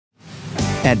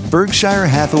At Berkshire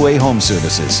Hathaway Home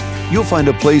Services, you'll find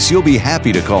a place you'll be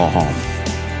happy to call home.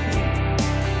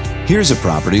 Here's a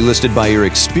property listed by your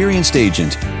experienced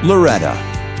agent, Loretta.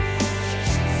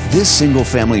 This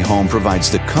single-family home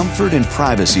provides the comfort and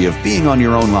privacy of being on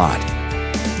your own lot,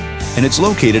 and it's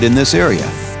located in this area.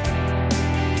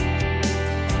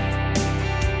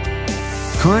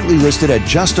 Currently listed at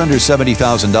just under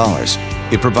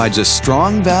 $70,000, it provides a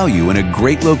strong value in a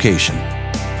great location.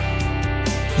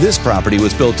 This property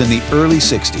was built in the early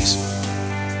 60s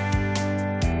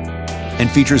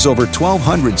and features over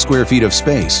 1,200 square feet of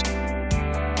space,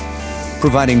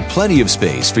 providing plenty of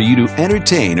space for you to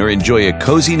entertain or enjoy a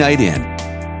cozy night in.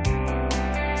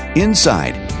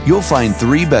 Inside, you'll find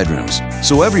 3 bedrooms,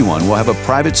 so everyone will have a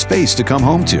private space to come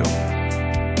home to,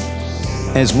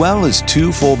 as well as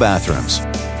 2 full bathrooms.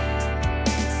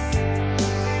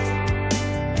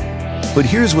 But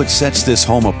here's what sets this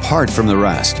home apart from the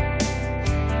rest.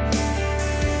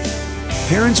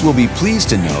 Parents will be pleased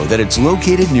to know that it's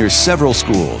located near several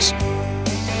schools.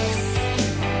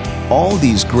 All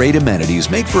these great amenities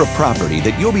make for a property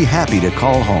that you'll be happy to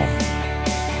call home.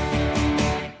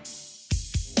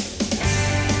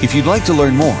 If you'd like to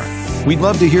learn more, we'd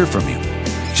love to hear from you.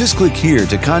 Just click here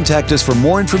to contact us for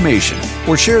more information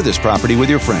or share this property with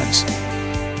your friends.